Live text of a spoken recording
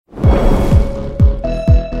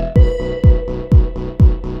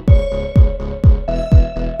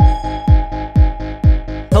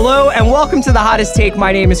and welcome to The Hottest Take.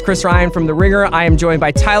 My name is Chris Ryan from The Ringer. I am joined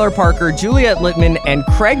by Tyler Parker, Juliet Littman, and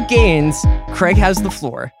Craig Gaines. Craig has the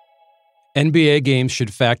floor. NBA games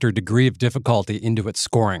should factor degree of difficulty into its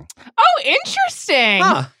scoring. Oh, interesting.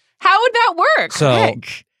 Huh. How would that work? So Craig.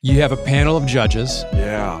 you have a panel of judges.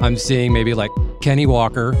 Yeah. I'm seeing maybe like Kenny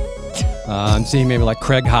Walker. I'm seeing maybe like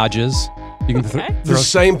Craig Hodges. You can Okay. The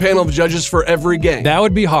same panel of judges for every game. That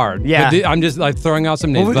would be hard. Yeah. But I'm just like throwing out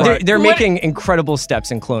some names. Well, but- they're making incredible steps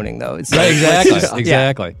in cloning, though. It's Right, exactly, Yeah.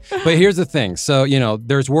 exactly. But here's the thing. So,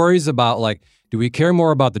 there's worries about like, do we care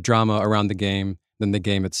more about the drama around the game than the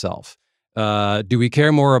game itself? Do we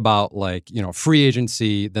care more about like, free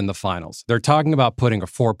agency than the finals? They're talking about putting a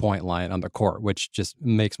 4-point line on the court, which just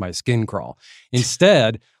makes my skin crawl.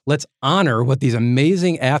 Instead, let's honor what these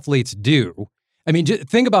amazing athletes do. I mean,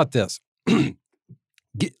 think about this.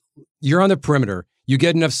 You're on the perimeter. You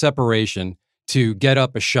get enough separation to get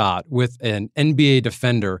up a shot with an NBA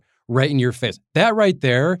defender right in your face. That right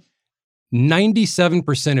there,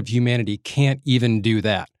 97% of humanity can't even do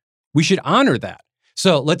that. We should honor that.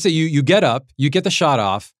 So let's say you get up, you get the shot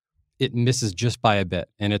off, it misses just by a bit,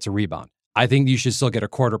 and it's a rebound. I think you should still get a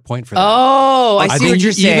quarter point for that. Oh, I see think what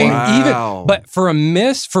you're saying. Wow. But for a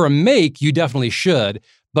make, you definitely should.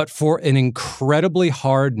 But for an incredibly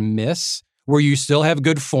hard miss, where you still have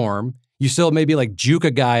good form, you still maybe like juke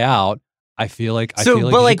a guy out, I feel like you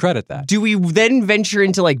should credit that. Do we then venture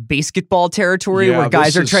into like basketball territory Yeah, where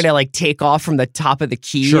guys are this trying to like take off from the top of the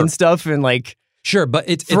key Sure. and stuff and like Sure, but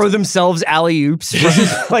throw themselves alley oops from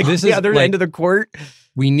like this the is other like- end of the court?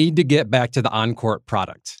 We need to get back to the on-court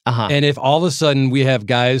product. Uh-huh. And if all of a sudden we have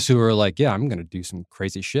guys who are like, yeah, I'm going to do some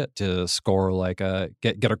crazy shit to score like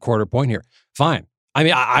get a quarter point here, fine. I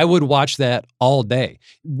mean, I would watch that all day.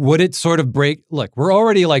 Would it sort of break? Look, we're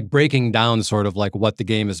already like breaking down sort of like what the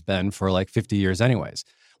game has been for like 50 years anyways.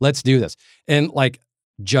 Let's do this. And like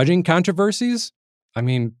judging controversies, I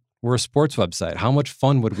mean, we're a sports website. How much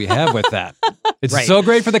fun would we have with that? It's Right. so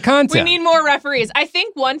great for the We content. need more referees. I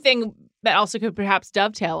think one thing that also could perhaps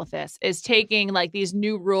dovetail with this is taking like these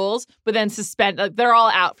new rules, but then suspend. Like, they're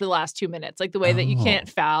all out for the last 2 minutes, like the way that you can't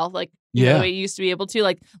foul, like Yeah. the way you used to be able to.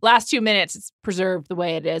 Like last 2 minutes, it's preserved the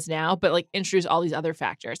way it is now, but like introduce all these other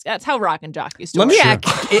factors. That's how Rock and Jock used to Let work.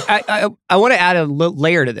 me add, I want to add a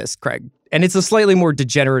layer to this, Craig. And it's a slightly more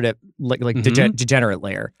degenerate degenerate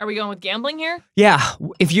layer. Are we going with gambling here? Yeah,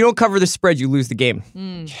 if you don't cover the spread, you lose the game.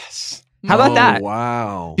 Yes. How about that?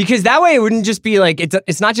 Wow. Because that way it wouldn't just be like,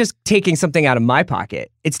 it's not just taking something out of my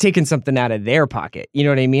pocket. It's taking something out of their pocket. You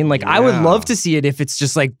know what I mean? Like, I would Yeah. love to see it if it's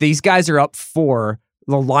just like, these guys are up 4,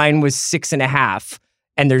 the line was 6.5,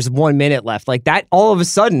 and there's 1 minute left. Like, that all of a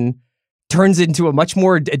sudden turns into a much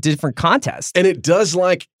more different contest. And it does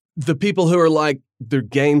like the people who are like,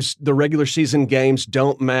 the regular season games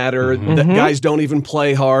don't matter. Mhm. The Mhm. guys don't even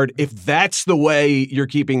play hard. If that's the way you're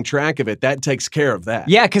keeping track of it, that takes care of that.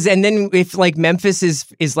 Yeah, because and then if like Memphis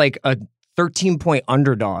is like a 13-point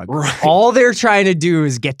underdog, Right. all they're trying to do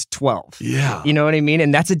is get to 12. Yeah. You know what I mean?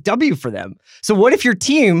 And that's a W for them. So what if your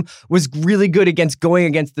team was really good against going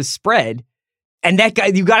against the spread, and that guy,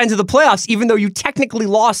 you got into the playoffs even though you technically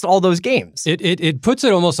lost all those games? It puts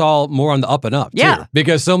it almost all more on the up and up. Too, Yeah.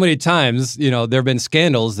 because so many times, there have been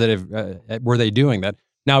scandals that have, were they doing that?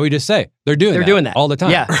 Now we just say they're doing that all the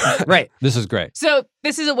time. Yeah, right. This is great. So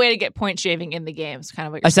this is a way to get point shaving in the games, kind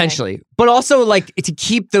of what you're saying. Essentially. But also like to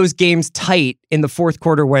keep those games tight in the fourth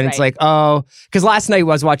quarter when it's Right. like, oh, because last night I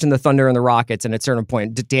was watching the Thunder and the Rockets, and at a certain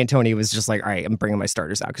point, D'Antoni was just like, all right, I'm bringing my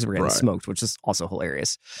starters out because we're getting Right. smoked, which is also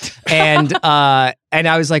hilarious. And and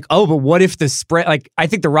I was like, oh, but what if the spread, like, I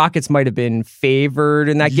think the Rockets might have been favored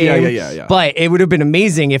in that game. Yeah. But it would have been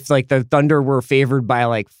amazing if like the Thunder were favored by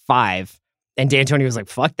like 5. And D'Antoni was like,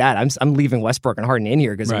 fuck that. I'm leaving Westbrook and Harden in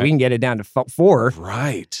here because Right. we can get it down to 4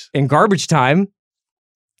 Right. in garbage time.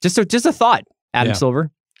 Just a thought, Adam Yeah.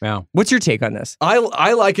 Silver. Yeah. What's your take on this? I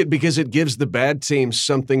like it because it gives the bad teams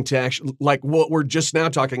something to actually, like what we're just now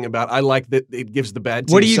talking about. I like that it gives the bad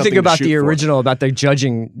teams What do you think something to about shoot the for. original, about the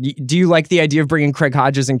judging? Do you like the idea of bringing Craig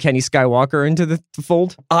Hodges and Kenny Skywalker into the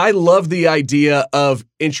fold? I love the idea of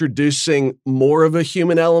introducing more of a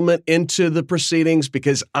human element into the proceedings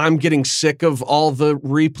because I'm getting sick of all the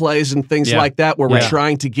replays and things Yeah. like that where Yeah. we're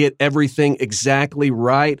trying to get everything exactly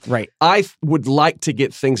right. Right. I would like to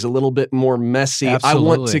get things a little bit more messy. I want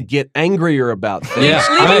Absolutely. to get angrier about things. Yeah.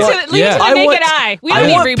 Leave it to the I naked want- eye. We I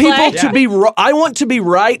don't want need people replay. to be I want to be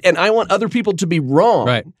right, and I want other people to be wrong.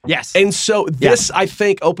 Right. Yes. And so this, I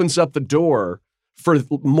think, opens up the door for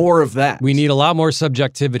more of that. We need a lot more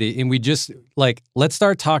subjectivity. And we just, like, let's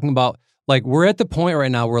start talking about, like, we're at the point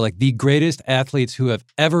right now where, like, the greatest athletes who have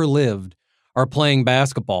ever lived are playing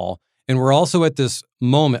basketball. And we're also at this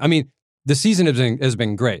moment. I mean, the season has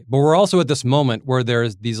been great, but we're also at this moment where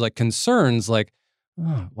there's these like concerns, like,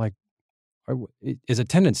 is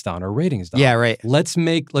attendance down or ratings down? Yeah, right. Let's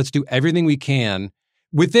do everything we can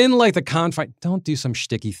within like the confine. Don't do some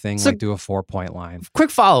shticky thing like do a 4-point line. Quick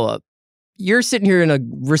follow-up. You're sitting here in a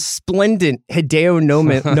resplendent Hideo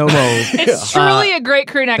Nomo. It's truly a great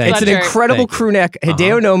crew neck It's an sweatshirt. incredible crew neck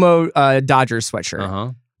Hideo Nomo Dodgers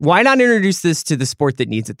sweatshirt. Why not introduce this to the sport that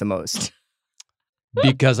needs it the most?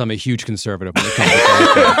 Because I'm a huge conservative when it comes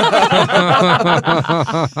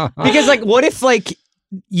to Because like, what if like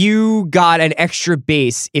you got an extra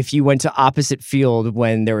base if you went to opposite field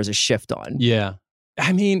when there was a shift on? Yeah.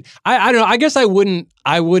 I mean, I don't know. I guess I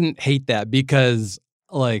wouldn't hate that because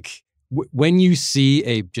like when you see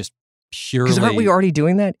a just purely, because aren't we already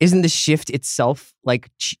doing that? Isn't the shift itself like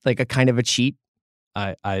a kind of a cheat?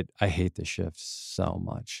 I hate the shift so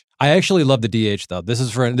much. I actually love the DH though. This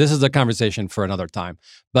is a conversation for another time.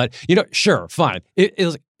 But sure, fine. It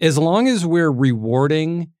is, as long as we're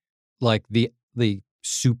rewarding like the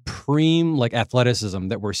supreme like athleticism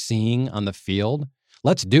that we're seeing on the field,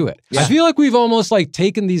 let's do it. Yeah. I feel like we've almost like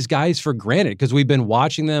taken these guys for granted because we've been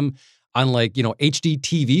watching them on like, HD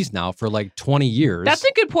TVs now for like 20 years. That's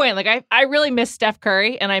a good point. Like I really miss Steph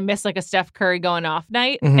Curry and I miss like a Steph Curry going off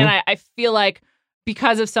night. Mm-hmm. And I feel like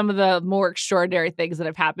because of some of the more extraordinary things that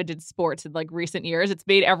have happened in sports in like recent years, it's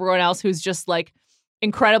made everyone else who's just like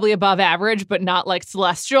incredibly above average, but not like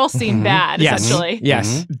celestial seem bad, essentially.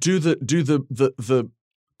 Yes. Do the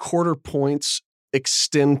quarter points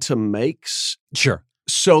extend to makes? Sure.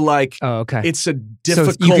 So like, okay, it's a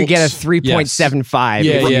difficult. So you could get a 3.75 if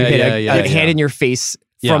you hit a hand in your face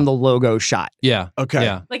from the logo shot. Yeah. Okay.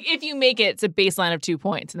 Yeah. Like if you make it, it's a baseline of 2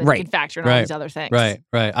 points, and then you can factor in all these other things. Right.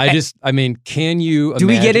 I mean, can you? Do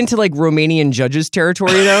we get into like Romanian judges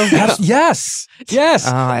territory though? Yes.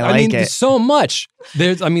 Oh, I mean, it so much.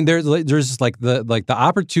 There's like the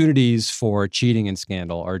opportunities for cheating and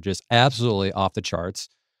scandal are just absolutely off the charts.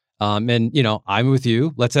 And I'm with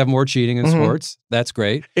you. Let's have more cheating in sports. That's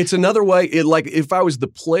great. It's another way. If I was the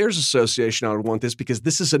Players Association, I would want this because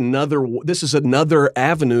this is another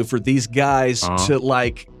avenue for these guys to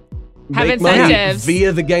like have make money incentives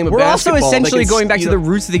via the game of We're basketball. also essentially going back to the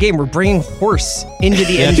roots of the game. We're bringing horse into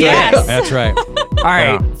the NBA. Yes. That's right. All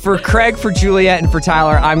right. For Craig, for Juliet, and for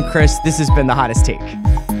Tyler, I'm Chris. This has been The Hottest Take.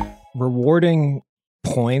 Rewarding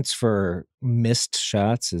points for missed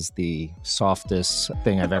shots is the softest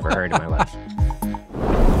thing I've ever heard in my life.